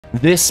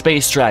This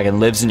space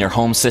dragon lives in your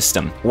home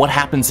system. What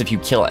happens if you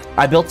kill it?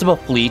 I built up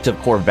a fleet of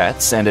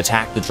corvettes and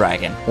attacked the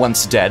dragon.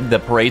 Once dead, the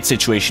parade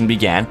situation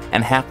began,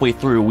 and halfway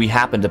through we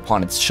happened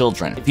upon its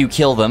children. If you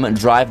kill them,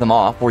 drive them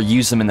off, or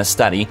use them in the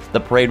study, the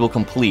parade will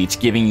complete,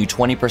 giving you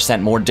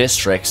 20% more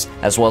districts,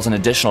 as well as an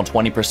additional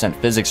 20%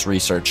 physics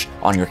research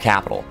on your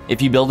capital.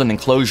 If you build an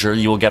enclosure,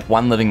 you will get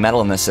one living metal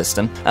in the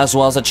system, as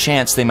well as a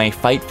chance they may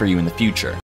fight for you in the future.